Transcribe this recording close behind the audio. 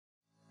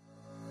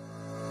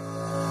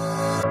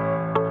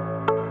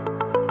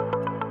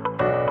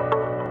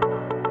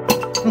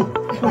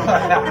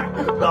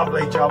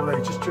Lovely jubbly,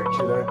 just tricked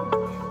you there.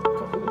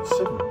 God, look at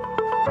 7.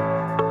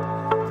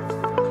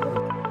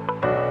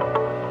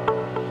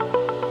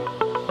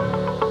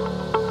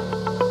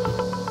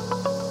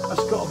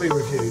 That's got to be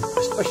reviewed,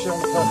 especially on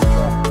the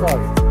Perfectdraft Pro.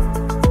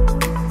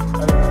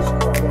 And it's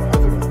quite a lot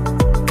heavier.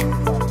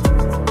 Especially on the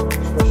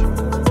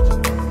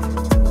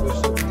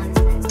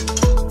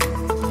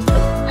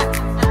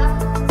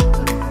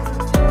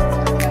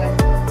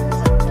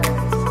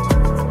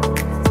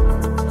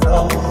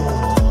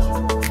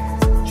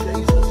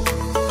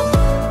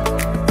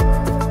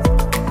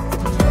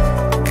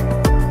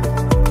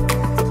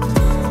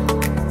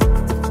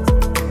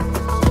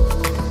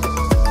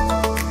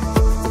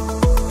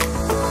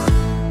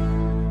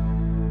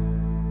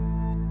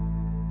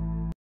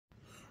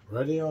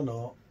Ready or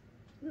not,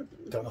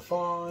 gonna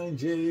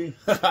find you.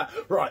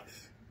 Right,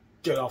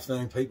 good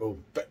afternoon people,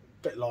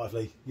 bit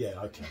lively, yeah,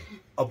 okay.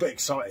 I'm a bit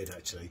excited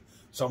actually,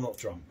 so I'm not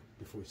drunk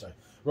before we say.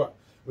 Right,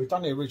 we've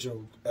done the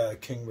original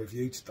King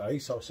review today,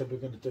 so I said we're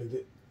going to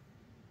do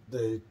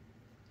the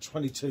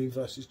 22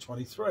 versus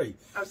 23.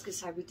 I was going to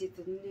say we did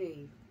the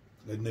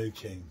new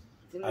King.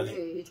 The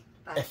new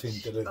batch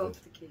effing delivered.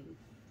 of the King.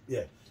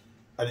 Yeah,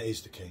 and it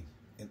is the King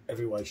in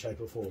every way, shape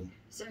or form.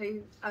 So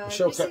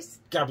Michelle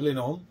kept gabbling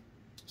on.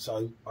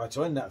 So I had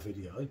to end that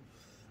video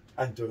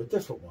and do a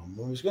different one.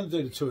 We was going to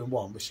do the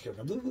 2-in-1, but she kept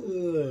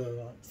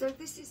going. So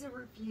this is a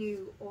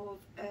review of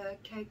a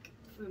keg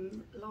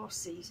from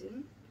last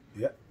season.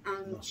 Yeah.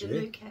 And the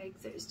new keg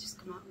that has just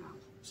come out now.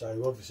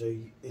 So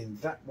obviously in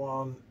that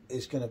one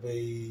is going to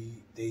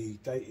be the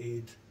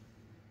dated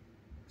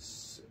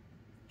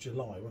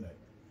July, wasn't it?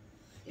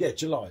 Yeah,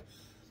 July.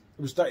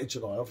 It was dated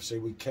July. Obviously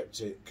we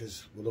kept it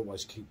because we'll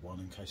always keep one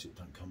in case it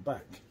don't come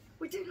back.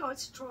 We do like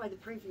to try the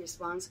previous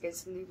ones, get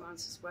some new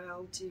ones as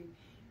well to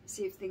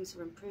see if things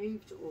are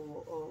improved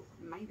or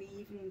maybe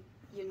even,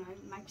 you know,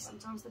 maybe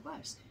sometimes they're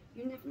worse.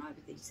 You never know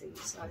with these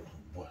things. So.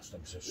 Worse,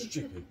 I'm so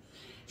stupid.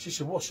 She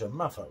should wash her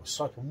mouth out with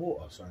soap and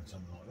water, saying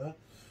something like that.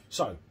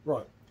 So,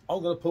 right,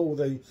 I'm going to pull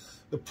the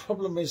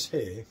problem is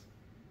here,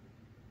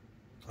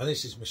 and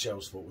this is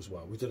Michelle's fault as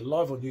well. We did a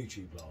live on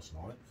YouTube last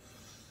night,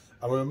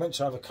 and we were meant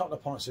to have a couple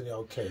of pints of the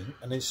old King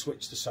and then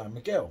switch to San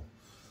Miguel.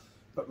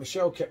 But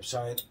Michelle kept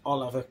saying,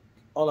 I'll have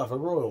a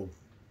Royal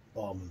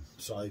barman,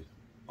 so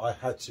I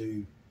had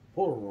to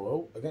pour a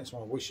Royal against my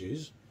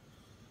wishes.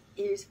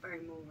 It is very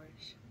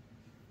Moorish.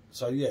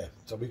 So yeah,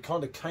 so we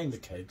kind of caned the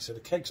keg, so the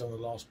keg's on the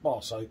last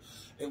bar, so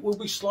it will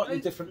be slightly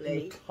different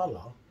in the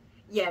colour.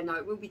 Yeah, no,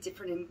 it will be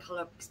different in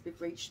colour because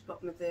we've reached the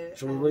bottom of the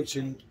so we're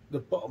reaching the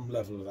bottom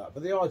level of that,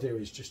 but the idea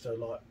is just to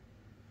like,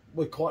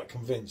 we're quite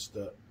convinced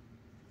that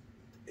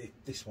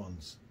this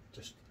one's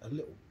just a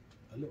little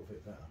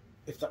bit better,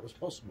 if that was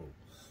possible.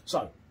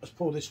 So, let's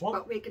pour this one.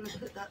 But we're going to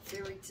put that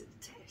theory to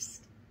the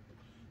test.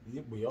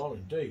 Yeah, we are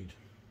indeed.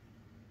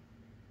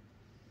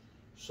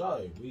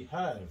 So, we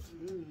have...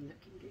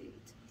 looking good.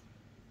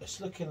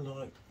 It's looking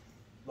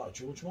like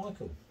George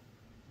Michael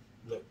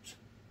looked.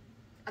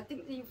 I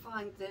think that you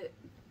find that,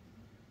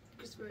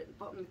 because we're at the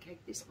bottom of the cake,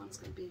 this one's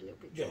going to be a little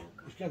bit darker.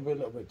 Yeah, it's going to be a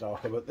little bit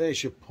darker, but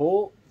there's your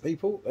pour,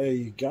 people. There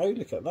you go,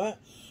 look at that.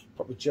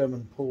 Proper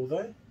German pour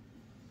there.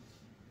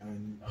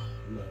 And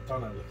look,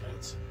 don't have a look at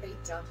it.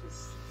 It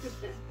does.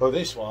 But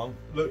this one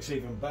looks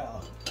even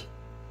better.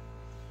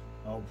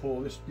 I'll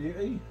pour this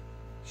beauty.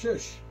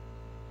 Shush.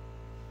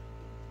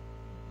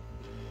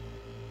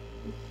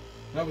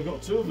 Now we've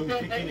got two of them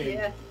kicking in.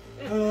 Yeah.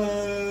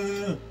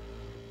 Do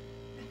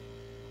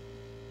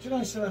you know,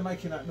 instead of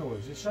making that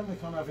noise, it's something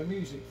kind of a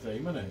music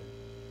theme, isn't it?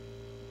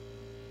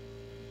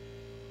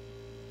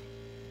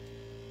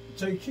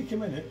 So you kick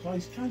him in, it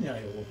plays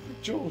Kanye or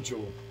George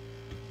or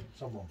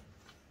someone.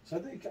 So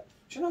there you go.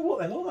 Do you know what?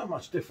 They're not that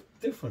much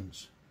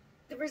difference.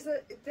 There is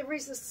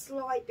a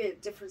slight bit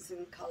of difference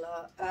in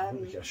colour. Let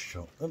me get a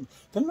shot.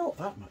 They're not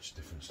that much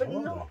difference, but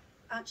though, not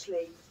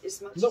actually as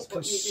much. Not as what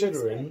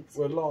considering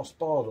we're last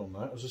barred on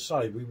that. As I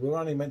say, we were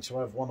only meant to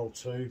have one or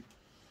two.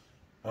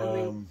 And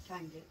we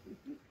caned it.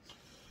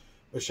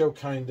 Michelle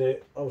caned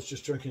it. I was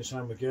just drinking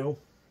San Miguel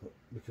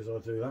because I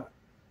do that.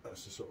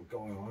 That's the sort of guy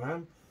I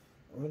am.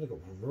 I've only got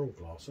one Royal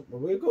glass. Well,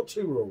 we've got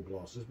two Royal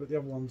glasses, but the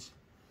other one's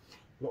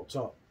locked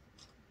up.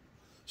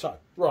 So,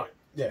 right,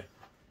 yeah.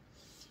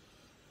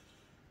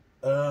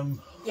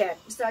 Yeah,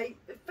 so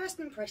first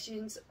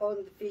impressions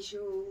on the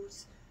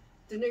visuals.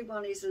 The new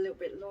one is a little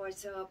bit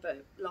lighter,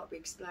 but like we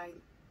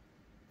explained,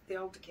 the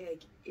older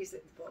keg is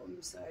at the bottom,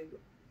 so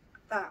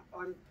that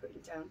I'm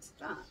putting down to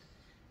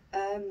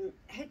that.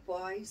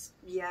 Head-wise,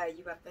 yeah,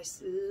 you have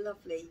this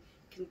lovely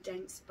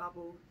condensed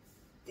bubble,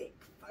 thick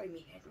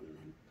foamy head on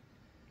them.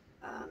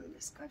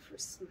 Let's go for a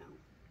smell.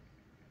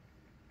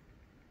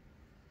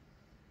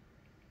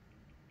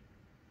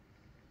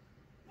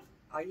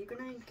 Are you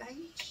going to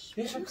engage?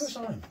 Yes, of course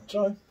I am.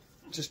 So,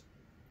 just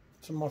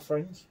to my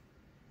friends.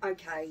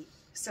 Okay,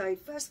 so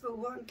first of all,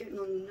 what I'm getting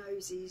on the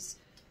nose is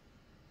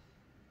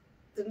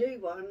the new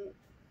one.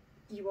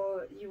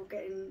 You're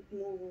getting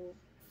more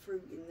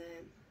fruit in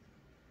there,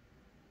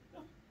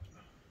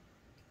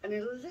 and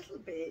a little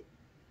bit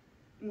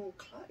more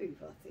clove,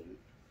 I think.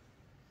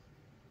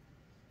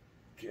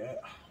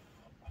 get.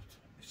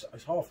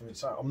 It's hard for me to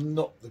say. I'm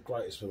not the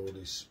greatest with all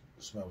these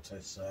smell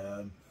tests.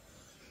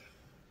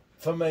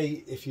 For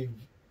me, if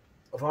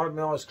I had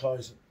my eyes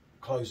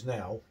closed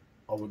now,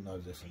 I wouldn't know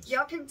the difference.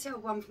 Yeah, I can tell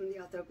one from the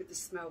other with the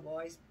smell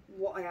wise.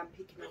 What I am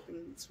picking up,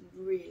 and it's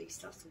really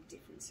subtle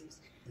differences.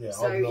 Yeah,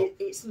 so I'm not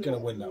it's going to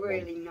not win that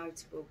really one.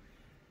 notable.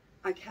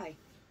 Okay.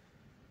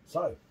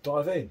 So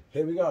dive in.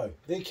 Here we go.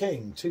 The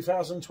King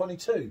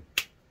 2022.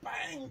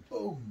 Bang,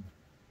 boom.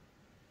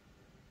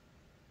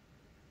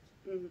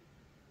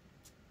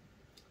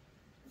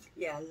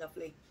 Yeah,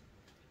 lovely.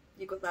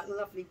 You've got that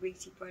lovely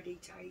wheaty bready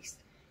taste.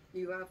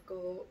 You have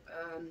got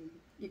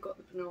you've got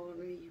the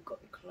banana, you've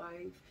got the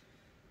clove.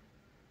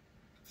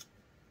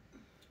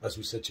 As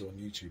we said to you on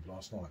YouTube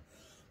last night,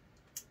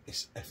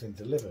 it's effing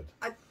delivered.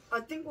 I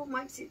think what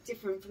makes it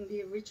different from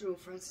the original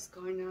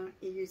Franziskaner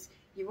is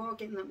you are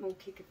getting that more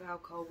kick of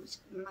alcohol, which is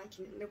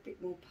making it a little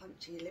bit more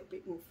punchy, a little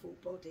bit more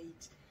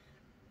full-bodied.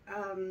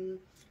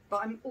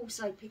 But I'm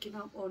also picking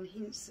up on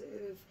hints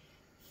of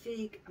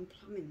fig and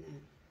plum in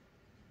there.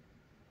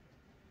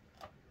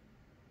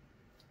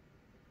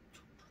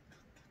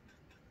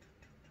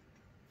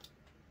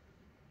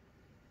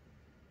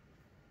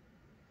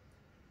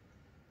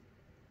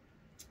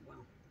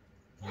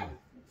 Wow.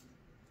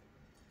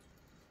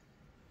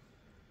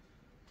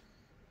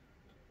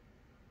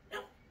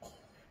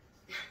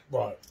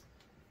 Right.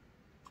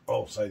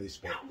 I'll say this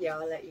bit. Yeah,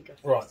 I'll let you go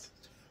first. Right.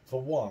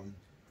 For one,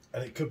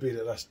 and it could be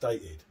that that's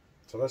dated.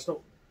 So let's not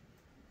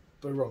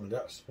be wrong.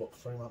 That's what,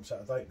 3 months out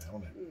of date now,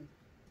 isn't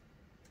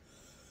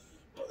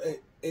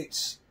it?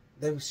 But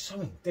there was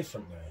something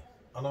different there,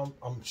 and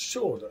I'm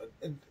sure that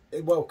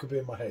it well could be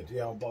in my head.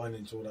 Yeah, I'm buying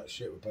into all that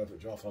shit with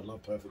Perfectdraft. I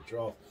love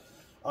Perfectdraft.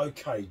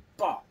 Okay,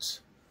 but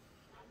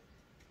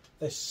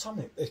there's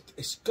something.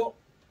 It's got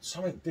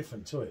something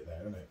different to it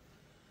there, isn't it?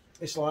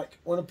 It's like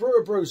when a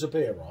brewer brews a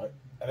beer, right,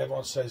 and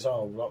everyone says,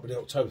 "Oh, like with the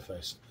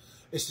Oktoberfest,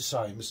 it's the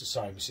same. It's the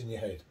same. It's in your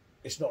head."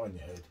 It's not in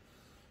your head.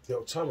 The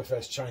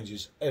Oktoberfest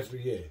changes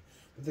every year,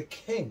 but the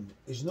King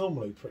is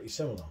normally pretty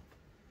similar.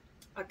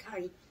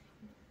 Okay.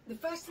 The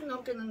first thing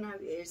I'm going to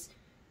note is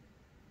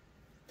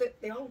that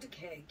the older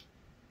keg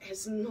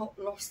has not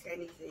lost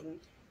anything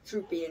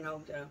through being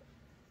older.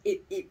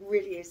 It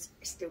really is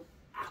still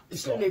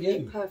absolutely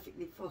like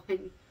perfectly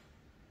fine.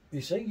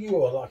 You see,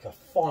 you are like a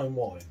fine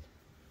wine.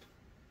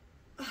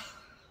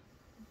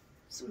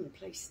 Someone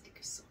please stick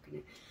a sock in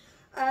it.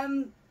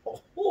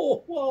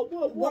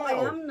 Wow. What I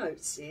am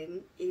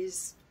noticing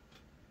is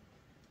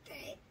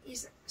there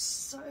is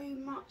so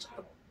much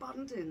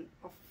abundance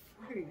of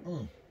fruit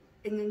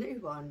in the new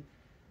one.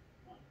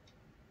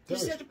 You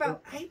said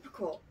about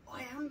apricot.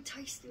 I am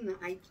tasting the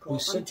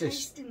apricot. I'm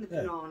tasting the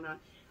banana,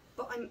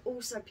 but I'm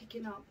also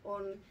picking up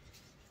on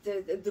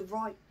the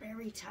ripe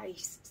berry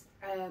taste,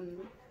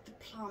 the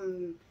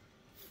plum,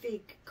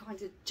 fig,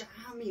 kind of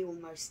jammy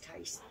almost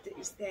taste that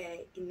is there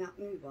in that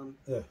new one.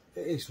 Yeah,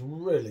 it is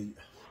really.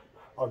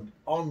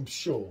 I'm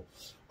sure.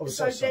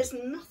 So there's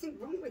nothing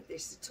wrong with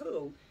this at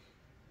all,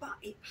 but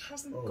it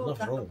hasn't got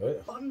that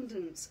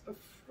abundance of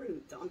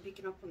fruit that I'm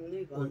picking up on the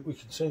new one. We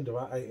consumed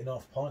about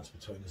 8.5 pints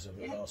between us of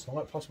it last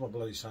night, plus my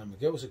bloody San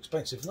Miguel. It was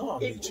expensive night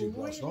on YouTube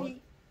last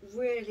night. It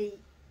really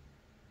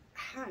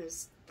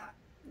has that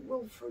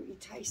real fruity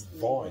taste.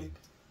 Vibe.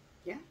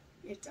 Yeah,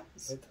 it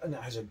does. And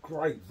it has a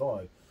great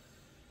vibe.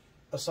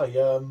 I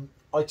say,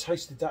 I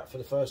tasted that for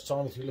the first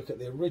time. If you look at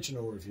the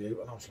original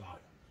review, and I was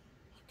like,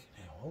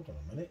 fucking hell, hold on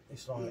a minute.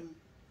 It's like,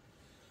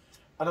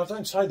 and I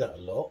don't say that a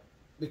lot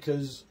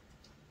because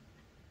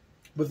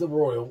with the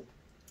Royal,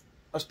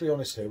 let's be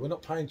honest here, we're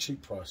not paying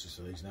cheap prices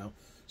for these now.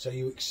 So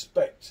you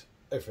expect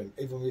everything,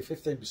 even with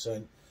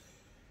 15%,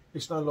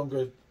 it's no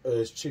longer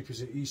as cheap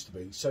as it used to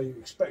be. So you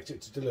expect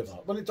it to deliver.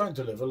 When it don't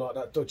deliver, like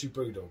that dodgy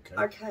Brewdog.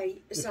 Okay,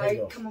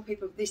 so come on,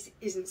 people, this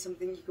isn't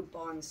something you can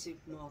buy in the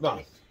supermarket. No.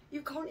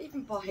 You can't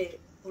even buy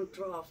it on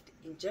draft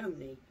in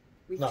Germany.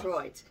 We've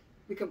tried.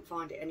 We couldn't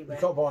find it anywhere.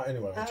 You can't buy it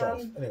anywhere on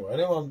draft. Anyway,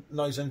 anyone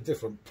knows any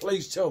different,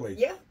 please tell me.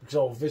 Yeah. Because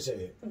I'll visit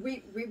it.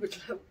 We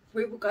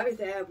will go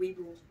there. We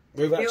will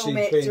film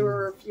it, do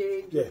a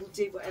review. We will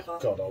do whatever.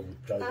 God, I'll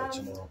go there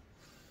tomorrow.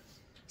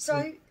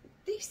 So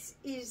this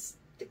is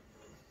the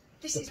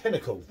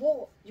pinnacle.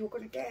 What you're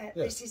going to get.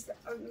 Yeah. This is the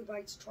only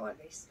way to try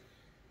this.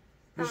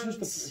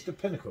 This is the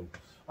pinnacle.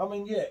 I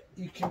mean, yeah,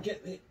 you can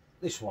get it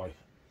this way.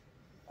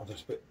 Oh,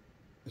 it's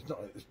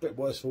a bit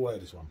worse for wear,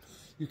 this one.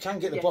 You can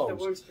get the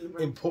bottles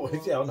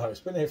imported. Yeah, I know,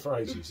 it's been here for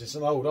ages. It's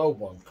an old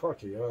one.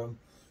 Crikey,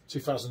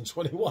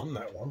 2021,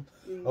 that one.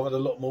 I've had a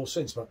lot more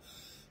since, but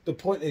the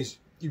point is,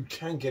 you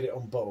can get it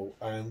on bottle,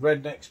 and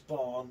Redneck's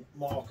Barn,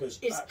 Markers,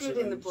 it's good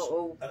in the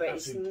bottle, but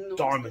it's not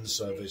diamond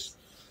service,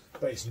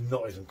 but it's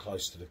not even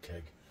close to the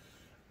keg.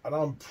 And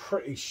I'm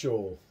pretty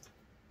sure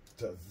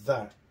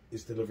that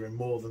is delivering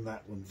more than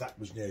that one. That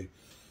was new.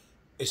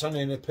 It's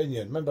only an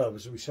opinion. Remember,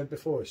 as we said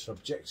before, it's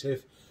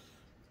subjective.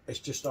 It's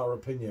just our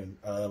opinion.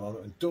 I'm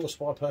not endorsed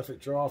by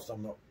Perfectdraft.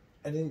 I'm not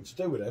anything to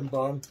do with them,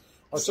 but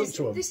I talk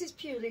to them. This is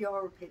purely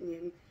our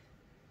opinion.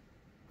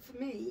 For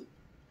me,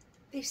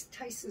 this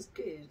tastes as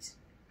good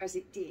as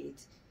it did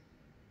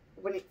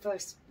when it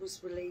first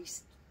was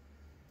released,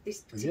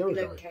 this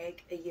particular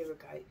keg a year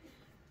ago,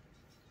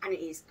 and it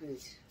is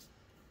good.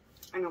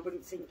 And I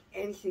wouldn't think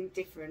anything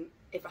different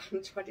if I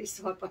hadn't tried it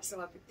side by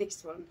side with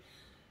this one.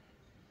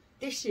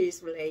 This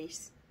year's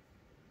release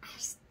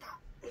has that,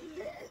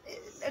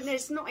 and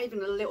it's not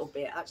even a little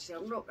bit. Actually,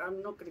 I'm not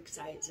going to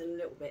say it's a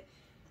little bit.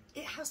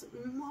 It has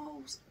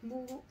miles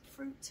more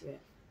fruit to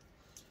it.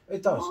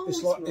 It does.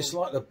 It's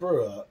like the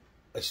brewer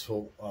has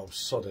thought, oh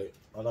sod it,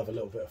 I'll have a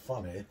little bit of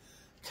fun here.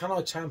 Can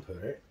I tamper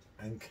it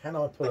and can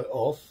I pull it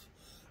off?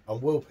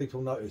 And will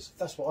people notice?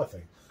 That's what I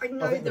think. I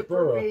know the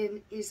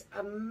brewing is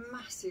a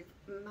massive,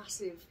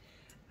 massive,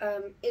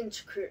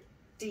 intricate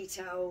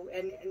detail,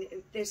 and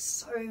there's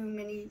so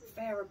many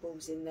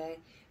variables in there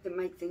that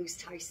make things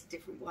taste a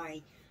different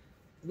way.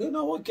 Yeah,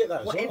 no, I get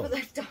that as well. Whatever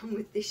they've done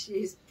with this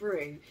year's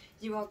brew,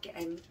 you are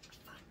getting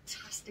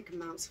fantastic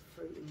amounts of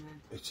fruit in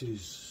there. It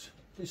is.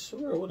 It's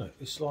surreal, isn't it?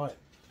 It's like,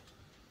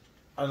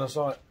 and I was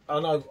like, I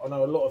know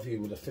a lot of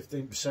you with a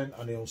 15%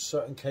 only on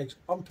certain kegs.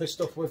 I'm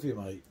pissed off with you,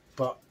 mate,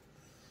 but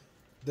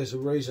there's a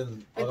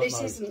reason. But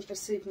this isn't a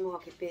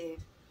supermarket beer.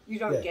 You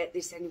don't get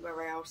this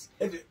anywhere else.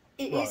 It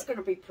is going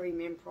to be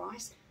premium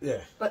price.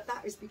 Yeah. But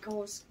that is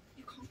because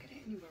you can't get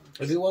it anywhere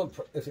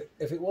else.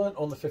 If it weren't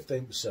on the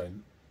 15%,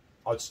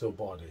 I'd still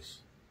buy this.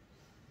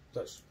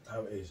 That's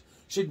how it is.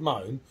 She'd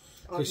moan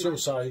because she'll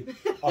say,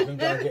 I can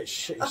go and get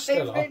shitty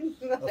Stella at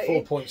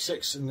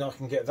 4.6 and I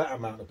can get that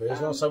amount of beers.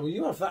 And I'll say, well,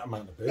 you have that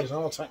amount of beers and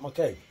I'll take my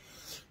keg.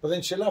 But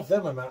then she'll have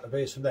them amount of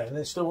beers from there and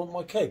then still want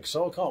my keg.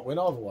 So I can't win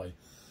either way.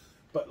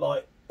 But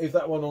like, if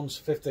that one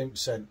on's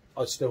 15%,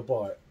 I'd still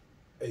buy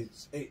it.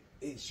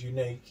 It's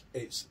unique.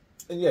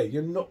 And yeah,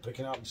 you're not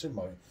picking it up in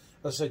supermarket.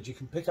 As I said, you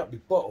can pick up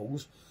your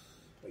bottles,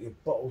 but your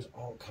bottles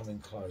aren't coming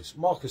close.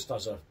 Marcus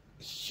does a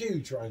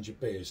huge range of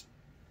beers.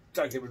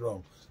 Don't get me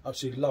wrong.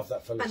 Absolutely love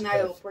that fella. And they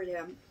are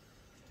brilliant.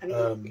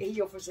 And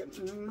he offers a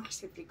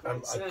massively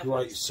great service. A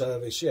great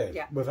service,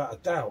 yeah, without a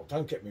doubt.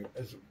 Don't get me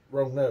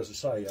wrong there, as I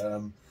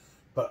say.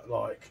 But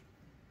like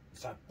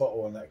that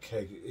bottle and that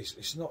keg,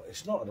 it's not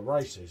at the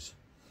races.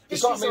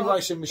 It's like me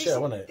racing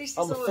Michelle, isn't it?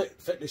 I'm a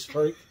fitness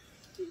freak.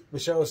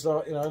 Michelle's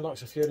like, you know,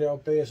 likes a few of the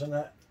old beers and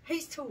that.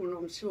 He's tall and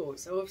I'm short,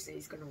 so obviously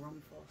he's going to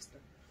run faster.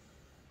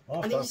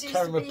 I have to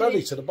carry my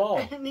belly to the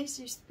bar. And he's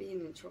used to being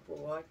in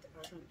trouble. I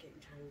don't get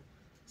in trouble.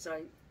 So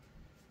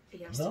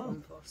he has to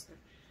run faster.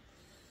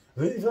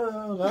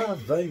 Viva Las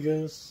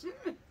Vegas.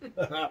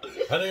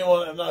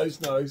 Anyone that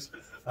knows.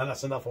 And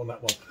that's enough on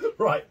that one.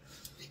 Right.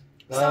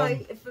 So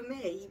for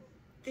me,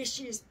 this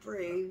year's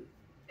brew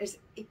has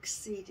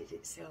exceeded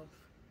itself.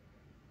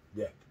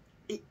 Yeah.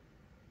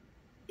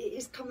 It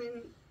is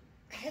coming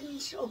head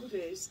and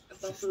shoulders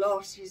above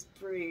last year's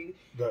brew,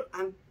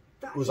 and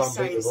that was is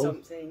saying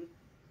something.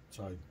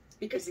 So.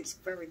 Because it's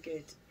very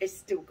good. It's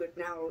still good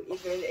now,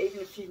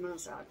 even a few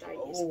months out of date.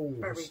 It's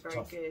very,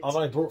 very good. I've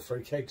only brought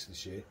 3 kegs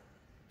this year,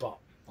 but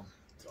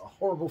a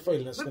horrible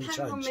feeling that's going to change.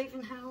 We're planning on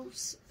leaving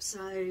house,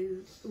 so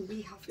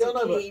we have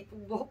to keep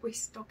what we're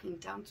stocking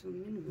down to a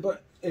minimum.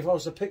 But if I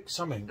was to pick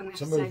something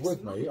to move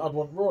with me, I'd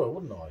want Royal,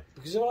 wouldn't I?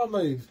 Because if I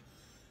move,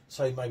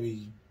 say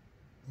maybe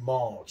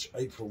March,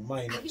 April,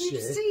 May next year.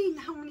 Have you seen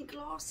how many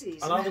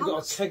glasses? And I've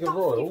got a keg of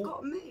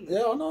Royal.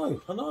 Yeah, I know.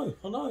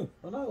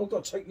 I've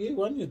got to take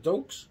you and your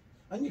dogs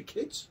and your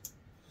kids.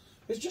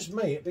 It's just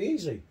me. It'd be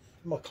easy.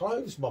 My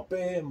clothes, my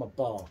beer, my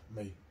bar.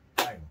 Me.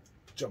 Bang.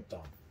 Job done.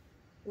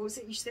 What was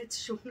it you said to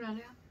Sean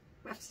earlier?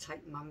 We have to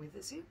take Mum with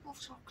us.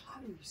 Wash our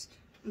clothes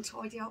and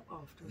tidy up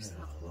afterwards.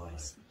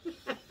 Otherwise.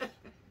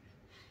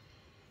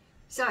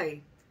 So,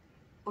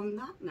 on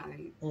that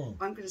note,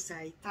 I'm going to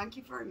say thank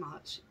you very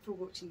much for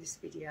watching this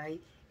video.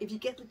 If you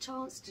get the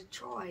chance to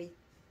try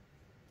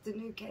the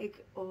new keg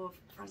of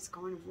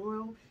Franziskaner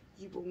Royal,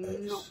 you will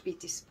not be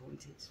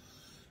disappointed.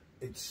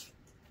 It's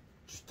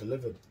just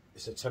delivered.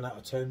 It's a 10 out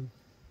of 10.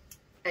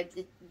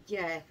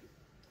 Yeah,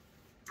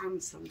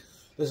 and some.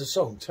 There's a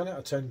song, 10 out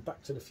of 10,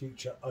 Back to the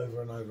Future,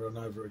 over and over and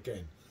over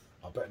again.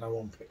 I bet no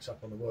one picks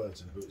up on the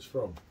words and who it's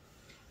from.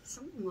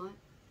 Something like.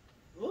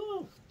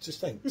 Oh, just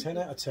think, 10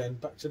 out of 10,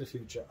 Back to the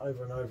Future,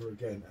 over and over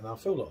again. And I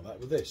feel like that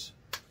with this.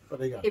 But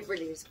there you go. It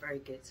really is very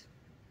good.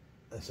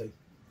 Let's see.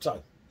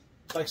 So,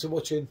 thanks for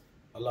watching.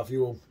 I love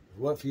you all. If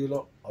it weren't for you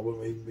lot, I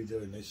wouldn't even be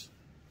doing this.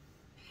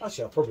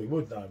 Actually, I probably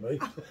would know me.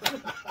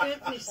 For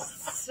goodness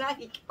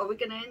sake. Are we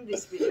going to end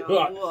this video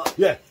right. or what?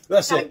 Yeah,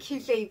 that's Thank it.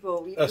 you,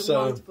 people. You've been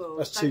wonderful.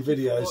 That's 2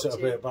 videos. That'll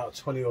be about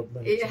 20 odd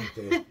minutes.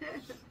 Yeah.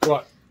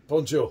 Right.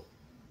 Bonjour.